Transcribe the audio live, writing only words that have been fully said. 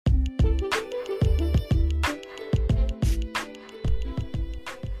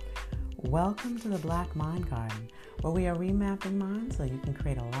Welcome to the Black Mind Garden, where we are remapping minds so you can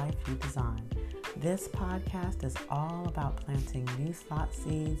create a life you design. This podcast is all about planting new thought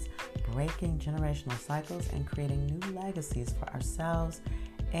seeds, breaking generational cycles, and creating new legacies for ourselves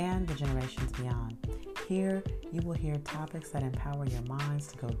and the generations beyond. Here, you will hear topics that empower your minds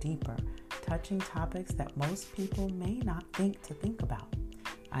to go deeper, touching topics that most people may not think about.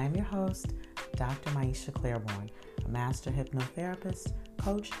 I am your host, Dr. Maisha Claiborne, a master hypnotherapist,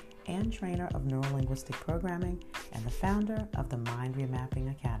 coach, and trainer of neurolinguistic programming, and the founder of the Mind Remapping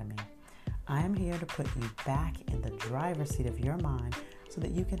Academy. I am here to put you back in the driver's seat of your mind so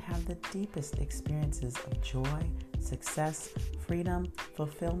that you can have the deepest experiences of joy, success, freedom,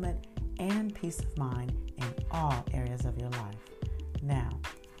 fulfillment, and peace of mind in all areas of your life. Now,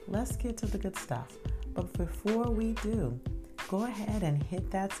 let's get to the good stuff. But before we do, go ahead and hit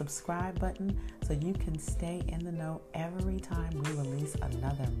that subscribe button so you can stay in the know every time we release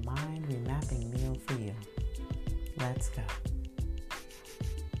another mind remapping meal for you. Let's go.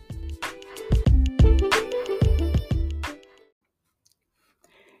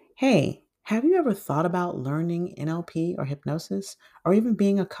 Hey, have you ever thought about learning NLP or hypnosis, or even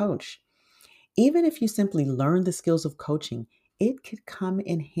being a coach? Even if you simply learn the skills of coaching, it could come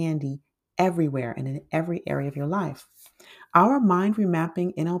in handy everywhere and in every area of your life. Our Mind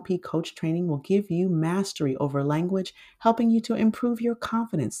Remapping NLP coach training will give you mastery over language, helping you to improve your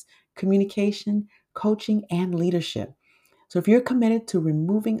confidence, communication, coaching, and leadership. So if you're committed to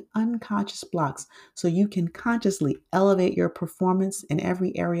removing unconscious blocks so you can consciously elevate your performance in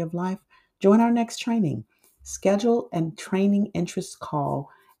every area of life, join our next training. Schedule a training interest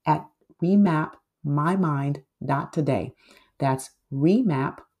call at remapmymind.today. That's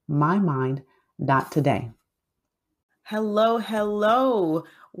remapmymind.today. Hello.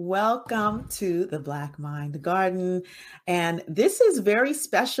 Welcome to the Black Mind Garden. And this is very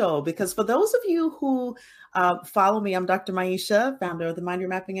special because for those of you who follow me, I'm Dr. Maisha, founder of the Mind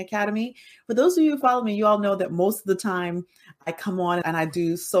Remapping Academy. For those of you who follow me, you all know that most of the time I come on and I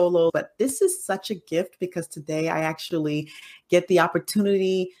do solo, but this is such a gift because today I actually get the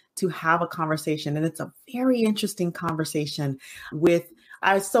opportunity to have a conversation. And it's a very interesting conversation with,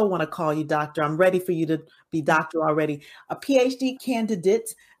 I so want to call you doctor. I'm ready for you to be doctor already. A PhD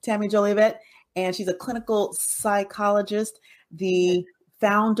candidate, Tammy Jolivette, and she's a clinical psychologist, the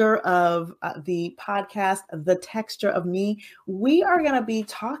founder of the podcast, The Texture of Me. We are going to be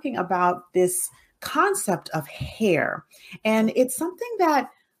talking about this concept of hair. And it's something that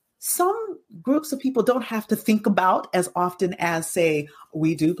some groups of people don't have to think about as often as, say,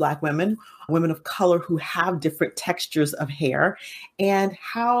 we do, Black women, women of color who have different textures of hair, and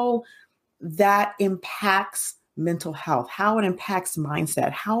how that impacts mental health, how it impacts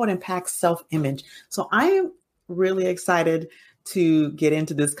mindset, how it impacts self-image. So I am really excited to get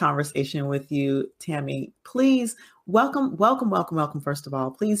into this conversation with you, Tammy. Please welcome, first of all.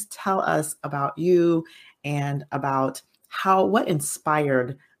 Please tell us about you and about what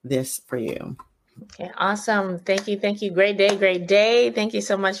inspired this for you. Okay, awesome. Thank you. Great day. Thank you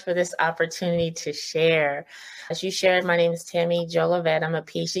so much for this opportunity to share. As you shared, my name is Tammy Jolivette. I'm a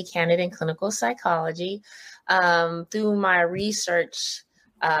PhD candidate in clinical psychology. Through my research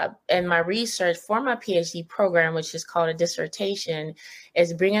and my research for my PhD program, which is called a dissertation,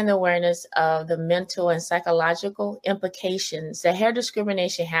 is bringing the awareness of the mental and psychological implications that hair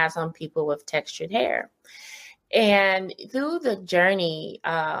discrimination has on people with textured hair. And through the journey,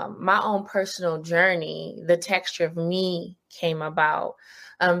 my own personal journey, the texture of me came about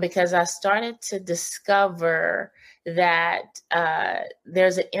because I started to discover that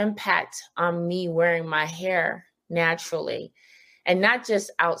there's an impact on me wearing my hair naturally, and not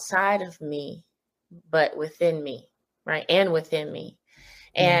just outside of me, but within me, right? And within me.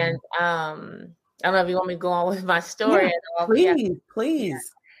 And I don't know if you want me to go on with my story. Yeah,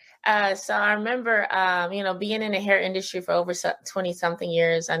 please. So I remember, being in the hair industry for over 20 something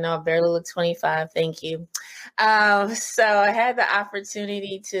years. I know I barely look 25. Thank you. So I had the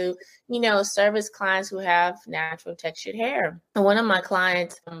opportunity to, service clients who have natural textured hair. And one of my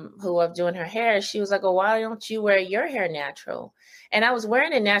clients who was doing her hair, she was like, "Oh, why don't you wear your hair natural?" And I was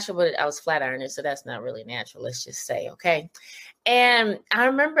wearing it natural, but I was flat ironing. So that's not really natural. Let's just say, okay. And I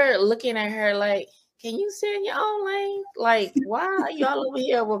remember looking at her like, "Can you sit in your own lane? Like, why are y'all over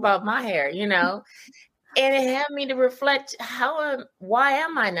here about my hair, And it had me to reflect, why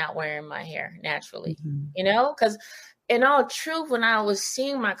am I not wearing my hair naturally? Because in all truth, when I was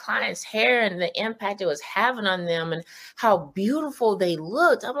seeing my clients' hair and the impact it was having on them and how beautiful they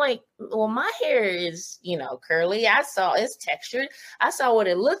looked, I'm like, well, my hair is, curly. I saw it's textured. I saw what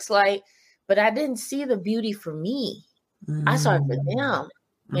it looks like, but I didn't see the beauty for me. I saw it for them,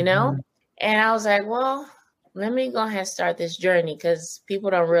 And I was like, well, let me go ahead and start this journey, because people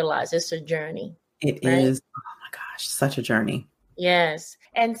don't realize it's a journey. It Right? is. Oh my gosh, such a journey. Yes.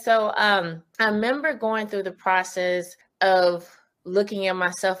 And so I remember going through the process of looking at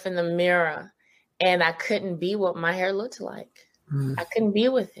myself in the mirror, and I couldn't be what my hair looked like. Mm-hmm. I couldn't be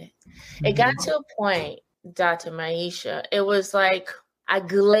with it. It got to a point, Dr. Maisha, it was like I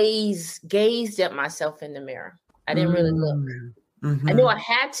gazed at myself in the mirror. I didn't really look. Mm-hmm. I knew I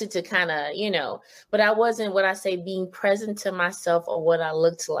had to kind of, but I wasn't, what I say, being present to myself or what I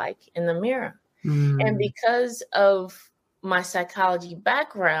looked like in the mirror. And because of my psychology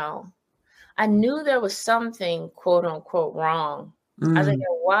background, I knew there was something, quote unquote, wrong. I was like,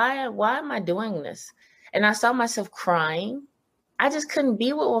 why am I doing this? And I saw myself crying. I just couldn't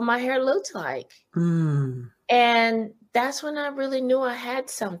be with what my hair looked like. And that's when I really knew I had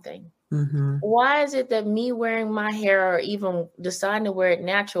something. Why is it that me wearing my hair, or even deciding to wear it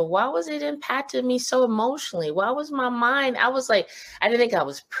natural, why was it impacting me so emotionally? Why was my mind? I was like, I didn't think I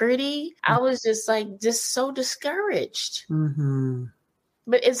was pretty. I was just so discouraged.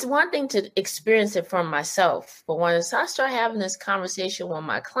 But it's one thing to experience it for myself. But when I started having this conversation with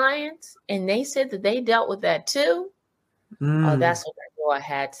my clients, and they said that they dealt with that too, oh, that's when I knew I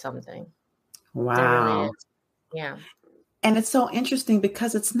had something. Wow. It really is. Yeah. And it's so interesting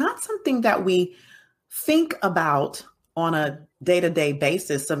because it's not something that we think about on a day-to-day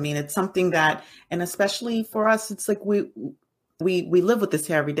basis. I mean, it's something that, and especially for us, it's like we live with this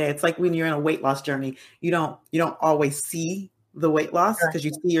hair every day. It's like when you're in a weight loss journey, you don't always see the weight loss because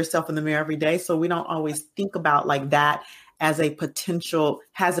you see yourself in the mirror every day. So we don't always think about like that as has a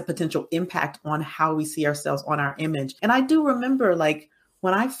potential impact on how we see ourselves, on our image. And I do remember, like,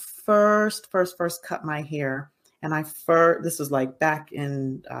 when I first cut my hair, and this was like back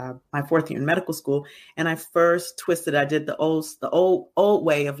in my fourth year in medical school, and I first twisted. I did the old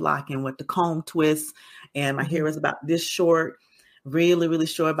way of locking with the comb twist, and my hair was about this short, really, really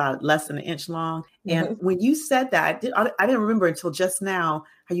short, about less than an inch long. And when you said that, I didn't remember until just now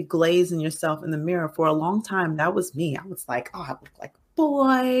how you glazing yourself in the mirror. For a long time, that was me. I was like, oh, I look like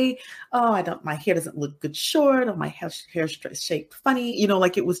boy. Oh, my hair doesn't look good short. Oh, my hair shaped funny.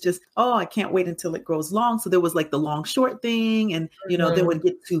 Like it was just, oh, I can't wait until it grows long. So there was like the long short thing, and then it would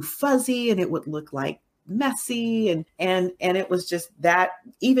get too fuzzy and it would look like messy, and it was just that.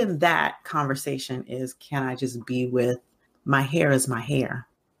 Even that conversation is, can I just be with my hair as my hair?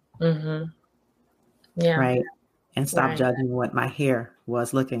 Yeah. Right. And stop judging what my hair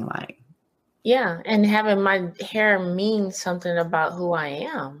was looking like. Yeah, and having my hair mean something about who I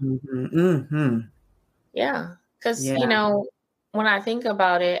am. Yeah, because, when I think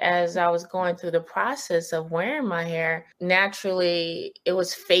about it, as I was going through the process of wearing my hair, naturally it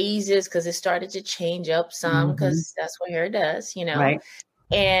was phases, because it started to change up some, because that's what hair does, Right.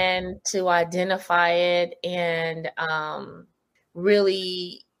 And to identify it and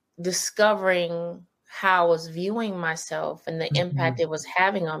really discovering how I was viewing myself and the impact it was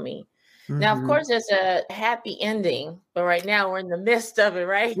having on me. Now, of course, there's a happy ending, but right now we're in the midst of it,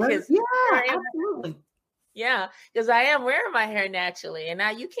 right? Absolutely. Yeah, because I am wearing my hair naturally, and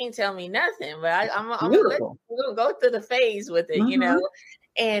now you can't tell me nothing. But I'm gonna go through the phase with it,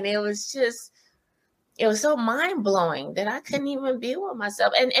 And it was so mind blowing that I couldn't even be with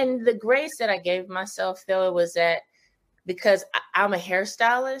myself. And the grace that I gave myself, though, it was that because I'm a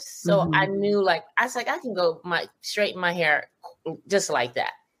hairstylist, so I knew, I was like, I can go straighten my hair just like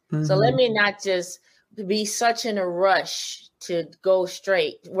that. So let me not just be such in a rush to go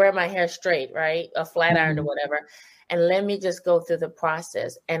straight, wear my hair straight, right? A flat iron or whatever. And let me just go through the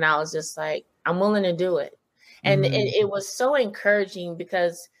process. And I was just like, I'm willing to do it. And it was so encouraging,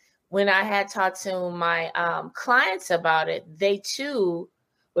 because when I had talked to my clients about it, they too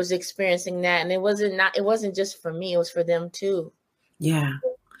was experiencing that. And it wasn't just for me, it was for them too. Yeah.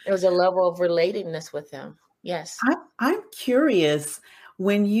 It was a level of relatedness with them. Yes. I'm curious,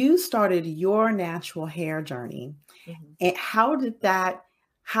 when you started your natural hair journey, and how was that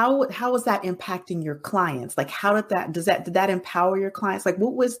impacting your clients? Like, did that empower your clients? Like,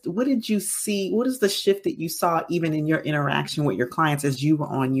 what did you see? What is the shift that you saw even in your interaction with your clients as you were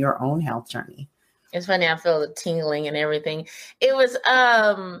on your own health journey? It's funny. I feel the tingling and everything. It was,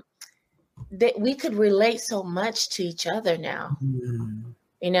 that we could relate so much to each other now.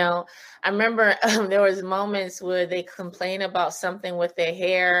 I remember there was moments where they complain about something with their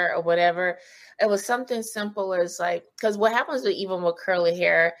hair or whatever. It was something simple as because what happens even with curly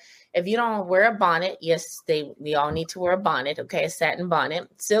hair, if you don't wear a bonnet, yes, we all need to wear a bonnet. Okay. A satin bonnet,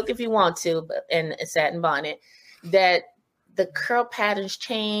 silk if you want to, and a satin bonnet, that the curl patterns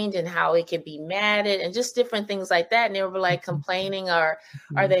change and how it could be matted and just different things like that. And they were like complaining or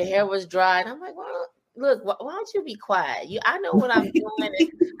their hair was dry. And I'm like, well, look, why don't you be quiet? I know what I'm doing. And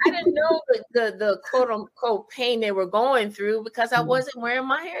I didn't know the quote unquote pain they were going through because I wasn't wearing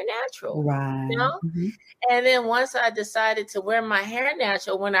my hair natural. Right. You know? And then once I decided to wear my hair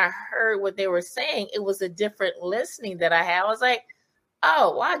natural, when I heard what they were saying, it was a different listening that I had. I was like,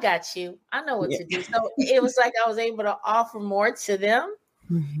 oh, well, I got you. I know what to do. So it was like I was able to offer more to them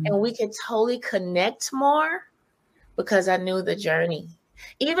and we could totally connect more because I knew the journey.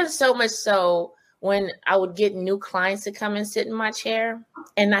 Even so much so when I would get new clients to come and sit in my chair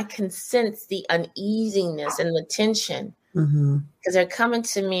and I can sense the uneasiness and the tension because they're coming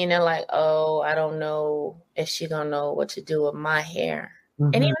to me and they're like, oh, I don't know if she's going to know what to do with my hair.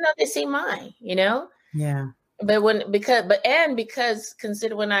 And even though they see mine, you know? Yeah. But because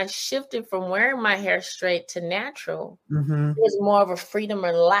consider when I shifted from wearing my hair straight to natural, it was more of a freedom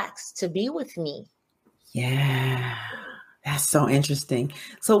relaxed to be with me. Yeah, that's so interesting.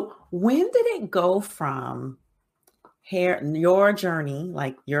 So when did it go from your journey,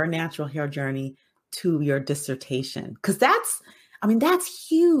 like your natural hair journey, to your dissertation? Because that's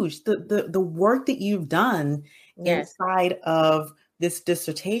huge. The work that you've done inside of this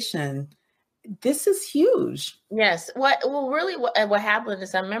dissertation. This is huge. Yes. What happened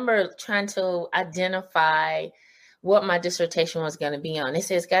is I remember trying to identify what my dissertation was going to be on. They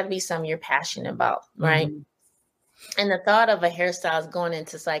said it's got to be something you're passionate about, right? And the thought of a hairstylist going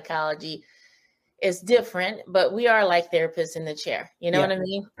into psychology is different, but we are like therapists in the chair. You know what I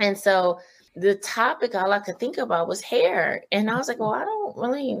mean? And so the topic all I could think about was hair. And I was like, well, I don't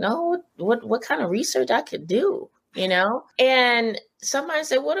really know what kind of research I could do. You know, and somebody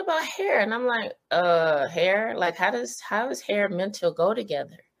said, what about hair? And I'm like, hair? Like, how does hair and mental go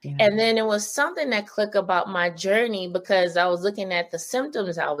together? Yeah. And then it was something that clicked about my journey because I was looking at the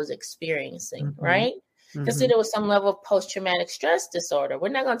symptoms I was experiencing, right? Because there was some level of post-traumatic stress disorder. We're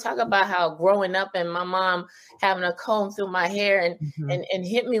not going to talk about how growing up and my mom having a comb through my hair and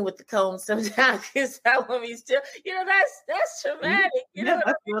hit me with the comb sometimes because that would be still, you know, that's traumatic. You know,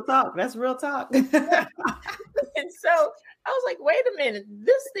 that's real talk. That's real talk. And so I was like, wait a minute,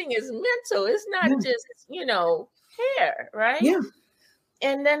 this thing is mental. It's not just, you know, hair, right? Yeah.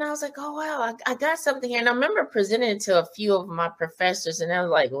 And then I was like, oh, wow, I got something here. And I remember presenting it to a few of my professors and I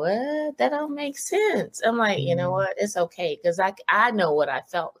was like, what? That don't make sense. I'm like, you know what? It's okay. Because I know what I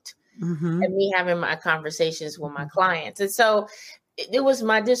felt and me having my conversations with my clients. And so it was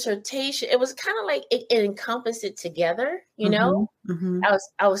my dissertation. It was kind of like it encompassed it together, you know?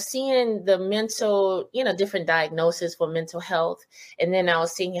 I was seeing the mental, you know, different diagnoses for mental health. And then I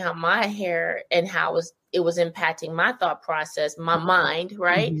was seeing how my hair and how it was impacting my thought process, my mind,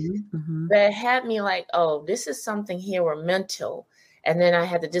 right? That had me like, oh, this is something here we're mental. And then I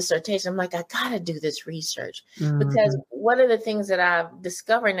had the dissertation. I'm like, I got to do this research because one of the things that I've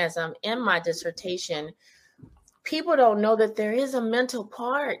discovered as I'm in my dissertation, people don't know that there is a mental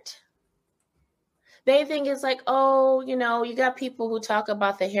part. They think it's like, oh, you know, you got people who talk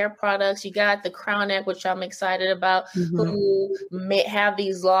about the hair products. You got the Crown Act, which I'm excited about, who may have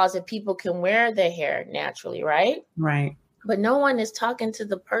these laws that people can wear their hair naturally, right? Right. But no one is talking to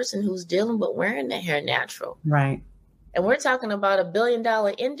the person who's dealing with wearing their hair natural. Right. And we're talking about $1 billion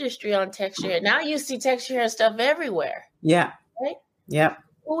industry on texture hair. Now you see texture hair stuff everywhere. Yeah. Right? Yeah.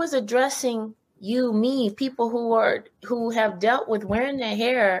 Who is addressing you, me, people who have dealt with wearing their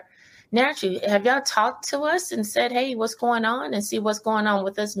hair naturally? Have y'all talked to us and said, hey, what's going on, and see what's going on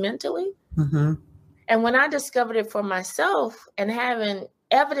with us mentally? And when I discovered it for myself and having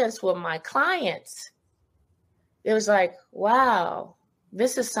evidence with my clients, it was like, wow,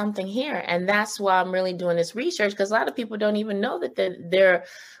 this is something here. And that's why I'm really doing this research, because a lot of people don't even know that there are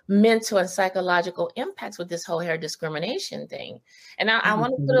mental and psychological impacts with this whole hair discrimination thing. And I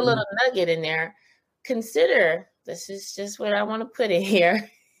want to put a little nugget in there. Consider, this is just what I want to put in here.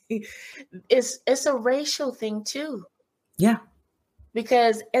 It's a racial thing too. Yeah.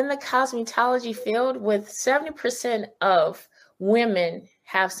 Because in the cosmetology field, with 70% of women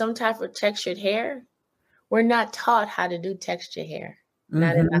have some type of textured hair, we're not taught how to do textured hair.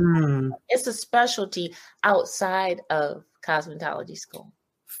 Not enough. It's a specialty outside of cosmetology school.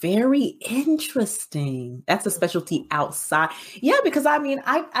 Very interesting. That's a specialty outside. Yeah, because I mean,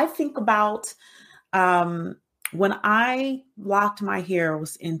 I think about when I locked my hair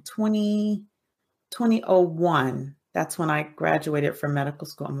was in 2001. That's when I graduated from medical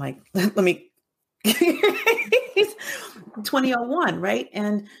school. I'm like, let me 2001, right?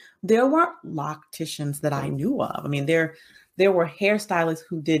 And there weren't locticians that I knew of. I mean, there there were hairstylists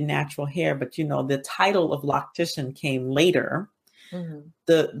who did natural hair, but the title of loctician came later. Mm-hmm.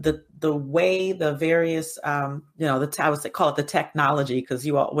 The way the various I would call it the technology, because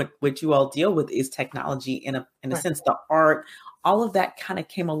what you all deal with is technology in a Right. sense. The art, all of that kind of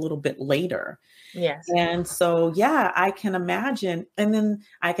came a little bit later. Yes. And so, yeah, I can imagine. And then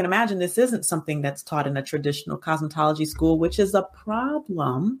I can imagine this isn't something that's taught in a traditional cosmetology school, which is a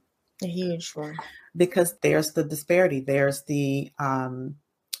problem. A huge one. Because there's the disparity, there's the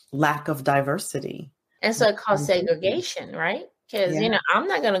lack of diversity. And so it caused segregation, right? Because, Yeah. I'm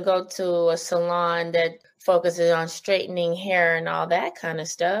not going to go to a salon that focuses on straightening hair and all that kind of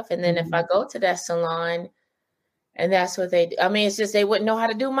stuff. And then if I go to that salon and that's what they do, I mean, it's just they wouldn't know how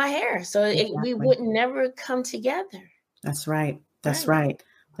to do my hair. So we wouldn't never come together. That's right. That's right.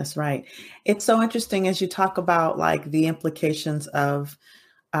 That's right. It's so interesting as you talk about like the implications of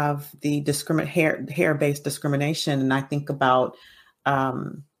the hair-based discrimination. And I think about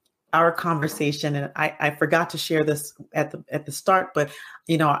our conversation, and I forgot to share this at the start, but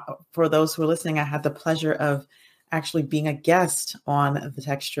for those who are listening, I had the pleasure of actually being a guest on The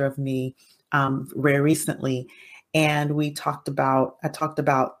Texture of Me very recently. And I talked about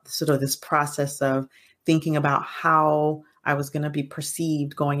sort of this process of thinking about how I was going to be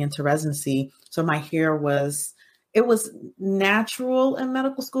perceived going into residency. So my hair was natural in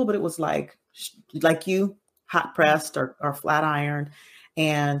medical school, but it was like you, hot pressed or flat ironed.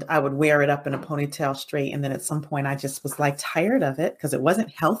 And I would wear it up in a ponytail straight. And then at some point I just was like tired of it because it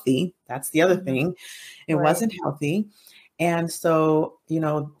wasn't healthy. That's the other thing. It wasn't healthy. And so,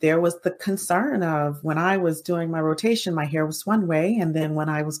 there was the concern of when I was doing my rotation, my hair was one way. And then when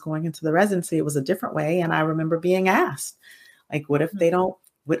I was going into the residency, it was a different way. And I remember being asked, like, what if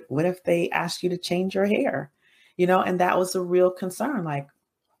they ask you to change your hair? And that was a real concern. Like,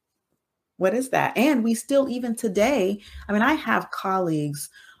 what is that? And we still, even today, I mean, I have colleagues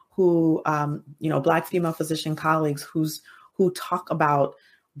who, Black female physician colleagues who talk about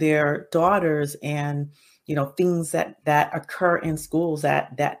their daughters and, things that occur in schools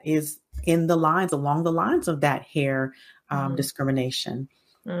that is along the lines of that hair discrimination.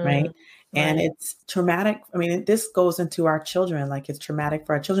 Right. And it's traumatic. I mean, this goes into our children, like it's traumatic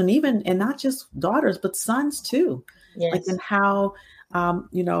for our children, even, and not just daughters, but sons too. Yes. Like in how,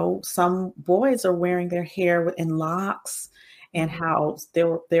 some boys are wearing their hair in locks, and how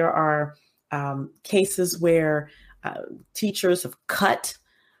there are cases where teachers have cut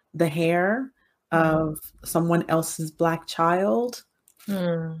the hair of someone else's Black child.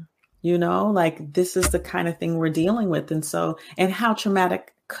 Like this is the kind of thing we're dealing with. And so, and how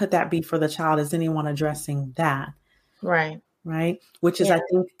traumatic could that be for the child? Is anyone addressing that? Right. Which is, I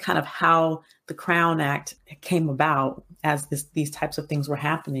think, kind of how the Crown Act came about as these types of things were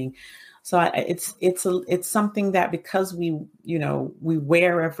happening. So it's something that, because we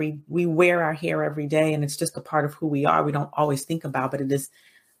wear our hair every day, and it's just a part of who we are, we don't always think about, but it is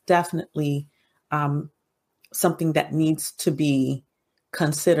definitely something that needs to be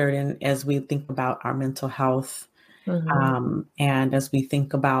considered. And as we think about our mental health, and as we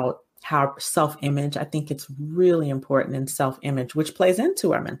think about how self-image, I think it's really important in self-image, which plays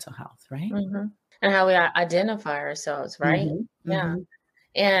into our mental health, right? And how we identify ourselves, right? Yeah.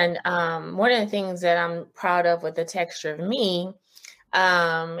 And one of the things that I'm proud of with The Texture of Me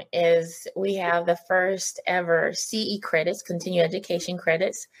is we have the first ever CE credits, continuing education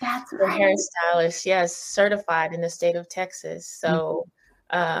credits, for hairstylists, yes, certified in the state of Texas. So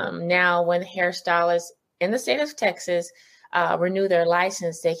now when hairstylists in the state of Texas renew their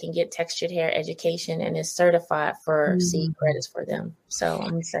license, they can get textured hair education, and is certified for CE credits for them. So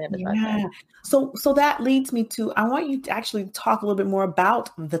I'm excited about that. So that leads me to, I want you to actually talk a little bit more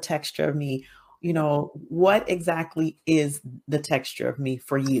about The Texture of Me. What exactly is The Texture of Me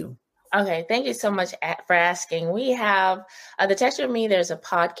for you? Okay, thank you so much for asking. We have The Texture of Me. There's a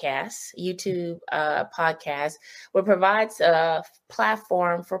podcast, YouTube podcast, which provides a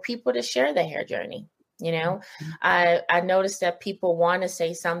platform for people to share their hair journey. I noticed that people want to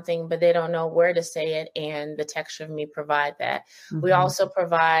say something, but they don't know where to say it. And The Texture of Me provide that. We also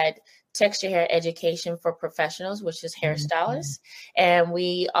provide texture hair education for professionals, which is hairstylists. And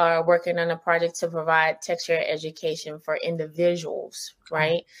we are working on a project to provide texture hair education for individuals,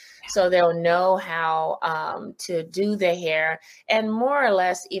 right? So they'll know how to do their hair, and more or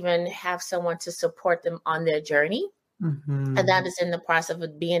less even have someone to support them on their journey. And that is in the process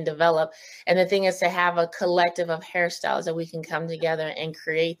of being developed. And the thing is to have a collective of hairstyles that we can come together and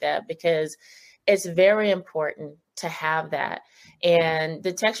create that, because it's very important to have that. And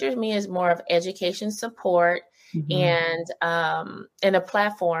The Texture of Me is more of education support and a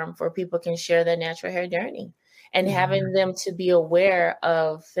platform where people can share their natural hair journey. and Yeah. having them to be aware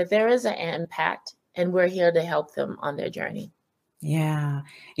of that there is an impact and we're here to help them on their journey. Yeah.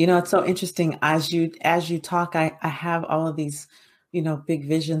 It's so interesting as you talk, I have all of these, big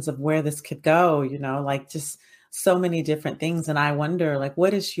visions of where this could go, like just so many different things. And I wonder, like,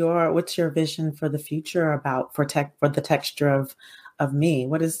 what's your vision for the future for the texture of me?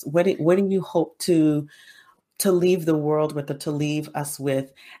 What do you hope to leave the world with, or to leave us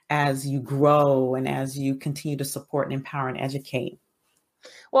with, as you grow and as you continue to support and empower and educate?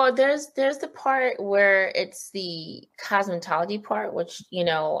 Well, there's the part where it's the cosmetology part, which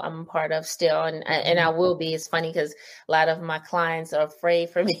I'm a part of still, and I will be. It's funny because a lot of my clients are afraid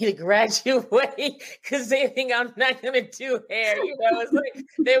for me to graduate because they think I'm not going to do hair. It's like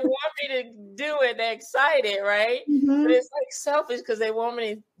they want me to do it. They're excited, right? But Mhm. it's like selfish because they want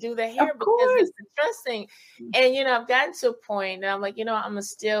me to do the hair Of because course. it's interesting. And I've gotten to a point that I'm like, I'm gonna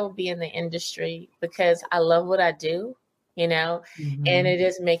still be in the industry because I love what I do. And Mhm. it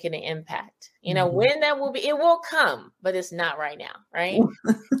is making an impact. Mhm. When that will be, it will come, but it's not right now, right?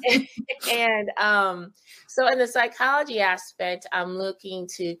 And so in the psychology aspect, I'm looking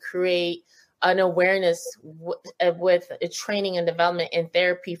to create an awareness with a training and development and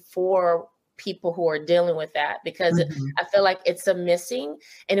therapy for people who are dealing with that, because Mhm. I feel like it's a missing,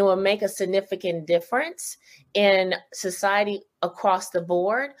 and it will make a significant difference in society across the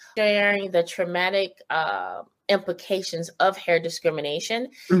board, sharing the traumatic implications of hair discrimination,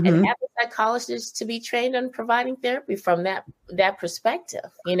 and Mhm. having psychologists to be trained on providing therapy from that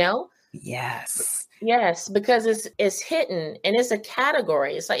perspective. Yes. Yes, because it's hidden and it's a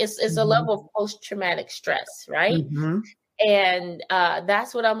category. It's like it's a Mhm. level of post-traumatic stress, right? Mhm. And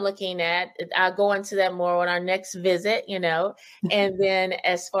that's what I'm looking at. I'll go into that more on our next visit, And then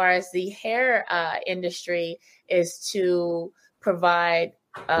as far as the hair industry is to provide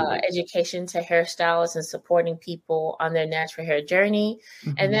education to hairstylists and supporting people on their natural hair journey.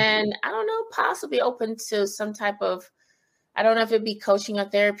 And Mhm. then I don't know, possibly open to some type of, I don't know if it'd be coaching or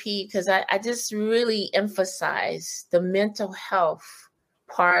therapy, because I just really emphasize the mental health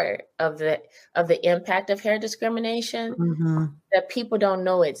part of the impact of hair discrimination, Mhm. that people don't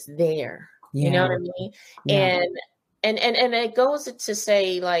know it's there. You know Yeah. what I mean? Yeah. And it goes to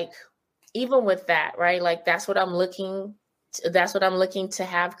say, like, even with that, right? Like that's what I'm looking to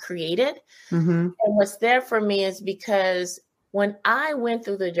have created. Mhm. And what's there for me is because when I went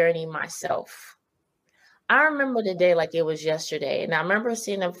through the journey myself, I remember the day like it was yesterday. And I remember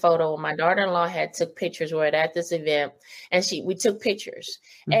seeing a photo my daughter-in-law had took pictures with at this event. And we took pictures,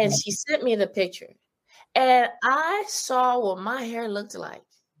 and Mhm. she sent me the picture. And I saw what my hair looked like.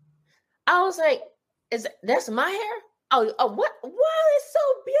 I was like, that's my hair? Oh, what? Wow, it's so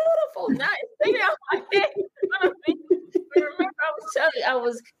beautiful. Now it's sticking out my head. You know what I mean? But remember, I was telling you, I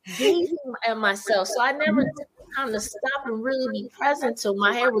was gazing at myself. So I never took the time to stop and really be present to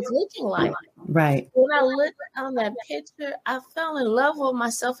my hair was looking like. Right. When I looked on that picture, I fell in love with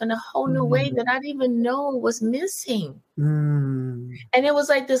myself in a whole new way Mhm. that I didn't even know was missing. Mm. And it was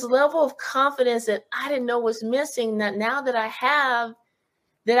like this level of confidence that I didn't know was missing, that now that I have,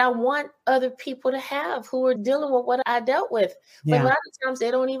 that I want other people to have who are dealing with what I dealt with. But a Yeah. lot of times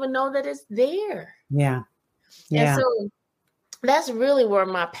they don't even know that it's there. Yeah. And Yeah. so that's really where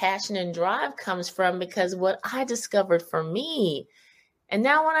my passion and drive comes from, because what I discovered for me. And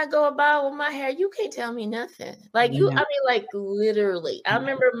now when I go about with my hair, you can't tell me nothing. Like Yeah. like literally. I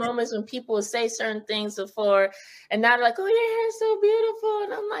remember moments when people would say certain things before, and now they're like, oh, your hair is so beautiful.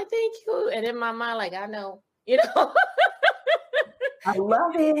 And I'm like, thank you. And in my mind, like, I know, I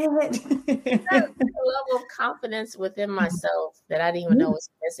love that it. level of confidence within myself that I didn't even know was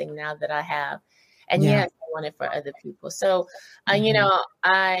missing now that I have. And Yeah. yes, I want it for other people. So, Mhm.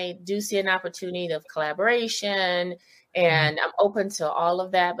 I do see an opportunity of collaboration, Mhm. and I'm open to all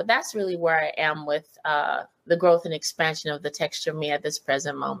of that. But that's really where I am with the growth and expansion of the texture of me at this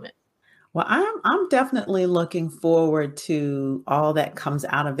present moment. Well, I'm definitely looking forward to all that comes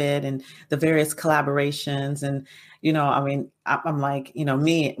out of it, and the various collaborations. And I mean, I'm like,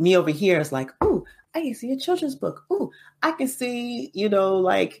 me over here is like, ooh, I can see a children's book. Ooh, I can see,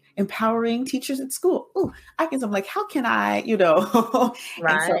 like empowering teachers at school. Ooh, I'm like, how can I, And so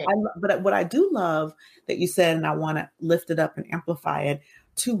Right. but what I do love that you said, and I want to lift it up and amplify it,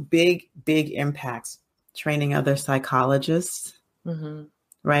 two big impacts: training other psychologists, Mm-hmm.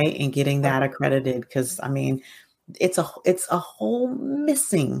 right? And getting that accredited. Because I mean, it's a whole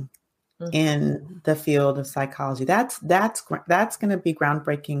missing in the field of psychology. That's going to be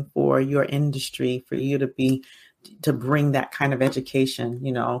groundbreaking for your industry, for you to bring that kind of education,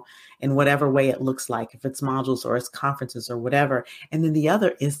 in whatever way it looks like, if it's modules or it's conferences or whatever. And then the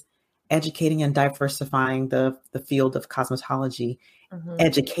other is educating and diversifying the field of cosmetology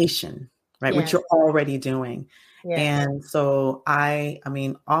education, right? Which Yes. you're already doing. Yes. And so I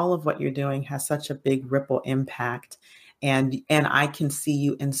mean, all of what you're doing has such a big ripple impact. And I can see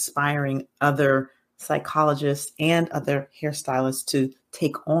you inspiring other psychologists and other hairstylists to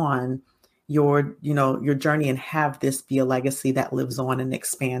take on your journey and have this be a legacy that lives on and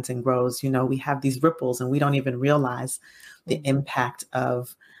expands and grows. We have these ripples and we don't even realize the impact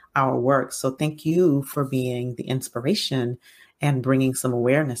of our work. So thank you for being the inspiration and bringing some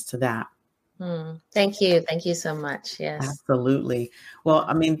awareness to that. Thank you. Thank you so much. Yes. Absolutely. Well,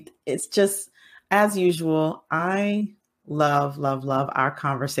 I mean, it's just as usual. I love, love, love our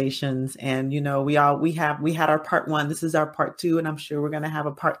conversations. And, we had our part 1. This is our part 2, and I'm sure we're going to have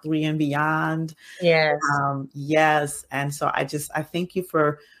a part 3 and beyond. Yes. Yes. And so I thank you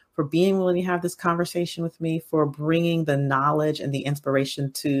for being willing to have this conversation with me, for bringing the knowledge and the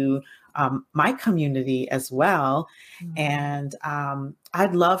inspiration to my community as well. And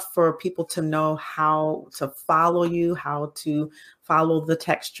I'd love for people to know how to follow you, how to follow the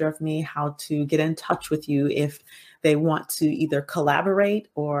Texture of Me, how to get in touch with you if they want to either collaborate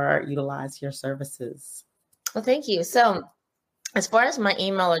or utilize your services. Well, thank you. So as far as my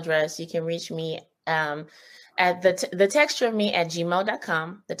email address, you can reach me at the texture of me at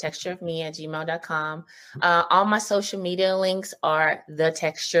gmail.com, the texture of me at gmail.com. All my social media links are the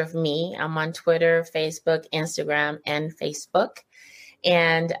texture of me. I'm on Twitter, Facebook, Instagram, and Facebook.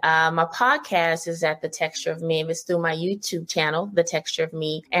 And my podcast is at the texture of me. It's through my YouTube channel, the texture of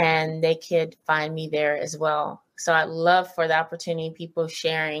me, and they could find me there as well. So I'd love for the opportunity, people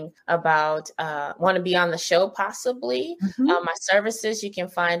sharing about, want to be on the show possibly. My services, you can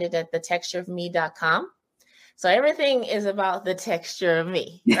find it at thetextureofme.com. So everything is about the texture of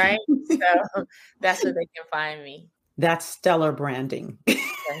me, right? So that's where they can find me. That's stellar branding.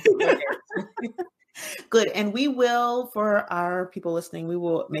 Good. And we will, for our people listening, we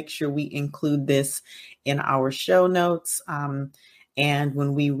will make sure we include this in our show notes. And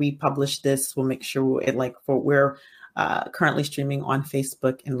when we republish this, we'll make sure we're currently streaming on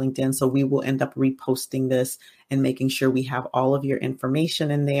Facebook and LinkedIn. So we will end up reposting this and making sure we have all of your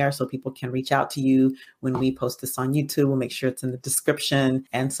information in there so people can reach out to you when we post this on YouTube. We'll make sure it's in the description.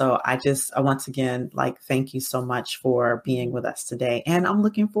 And so I once again, thank you so much for being with us today. And I'm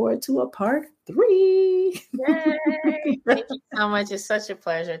looking forward to a part 3. Yay! Thank you so much. It's such a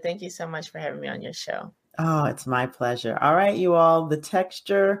pleasure. Thank you so much for having me on your show. Oh, it's my pleasure. All right, you all,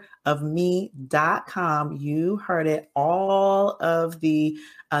 thetextureofme.com. You heard it. All of the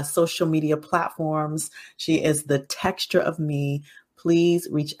social media platforms. She is the Texture of Me. Please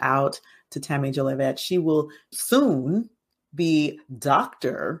reach out to Tammy Jolivette. She will soon be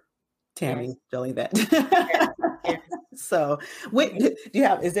Dr. Tammy Jolivette. Yes. So wait,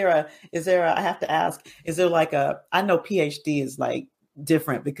 I have to ask, is there I know PhD is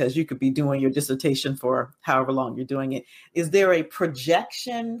different because you could be doing your dissertation for however long you're doing it. Is there a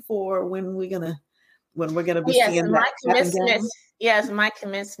projection for when we're gonna be seeing that happen? Yes, my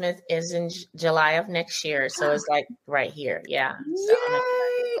commencement is in July of next year, so it's right here. Yeah. So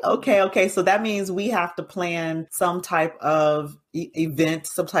Okay. So that means we have to plan some type of event,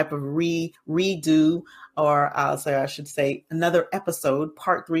 some type of redo, or I should say another episode,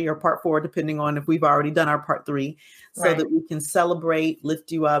 part 3 or part 4, depending on if we've already done our part 3, so that we can celebrate,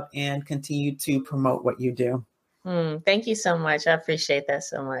 lift you up, and continue to promote what you do. Thank you so much. I appreciate that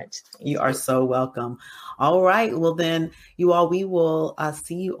so much. You are so welcome. All right. Well, then, you all, we will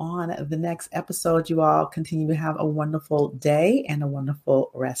see you on the next episode. You all continue to have a wonderful day and a wonderful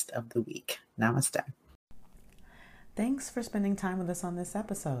rest of the week. Namaste. Thanks for spending time with us on this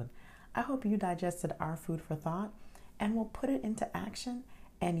episode. I hope you digested our food for thought and will put it into action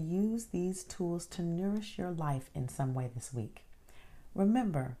and use these tools to nourish your life in some way this week.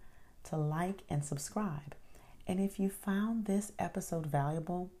 Remember to like and subscribe. And if you found this episode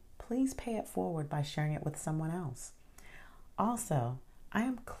valuable, please pay it forward by sharing it with someone else. Also, I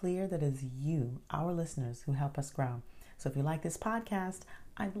am clear that it's you, our listeners, who help us grow. So if you like this podcast,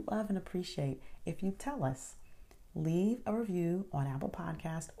 I'd love and appreciate if you tell us. Leave a review on Apple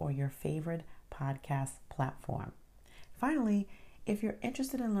Podcast or your favorite podcast platform. Finally, if you're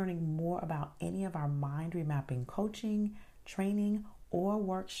interested in learning more about any of our mind remapping coaching, training, or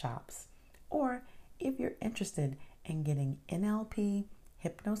workshops, or if you're interested in getting NLP,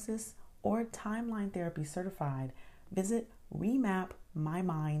 hypnosis, or timeline therapy certified, visit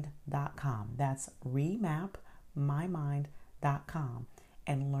remapmymind.com. That's remapmymind.com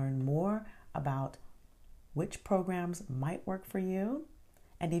and learn more about which programs might work for you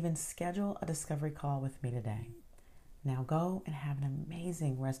and even schedule a discovery call with me today. Now go and have an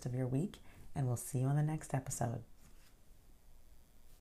amazing rest of your week, and we'll see you on the next episode.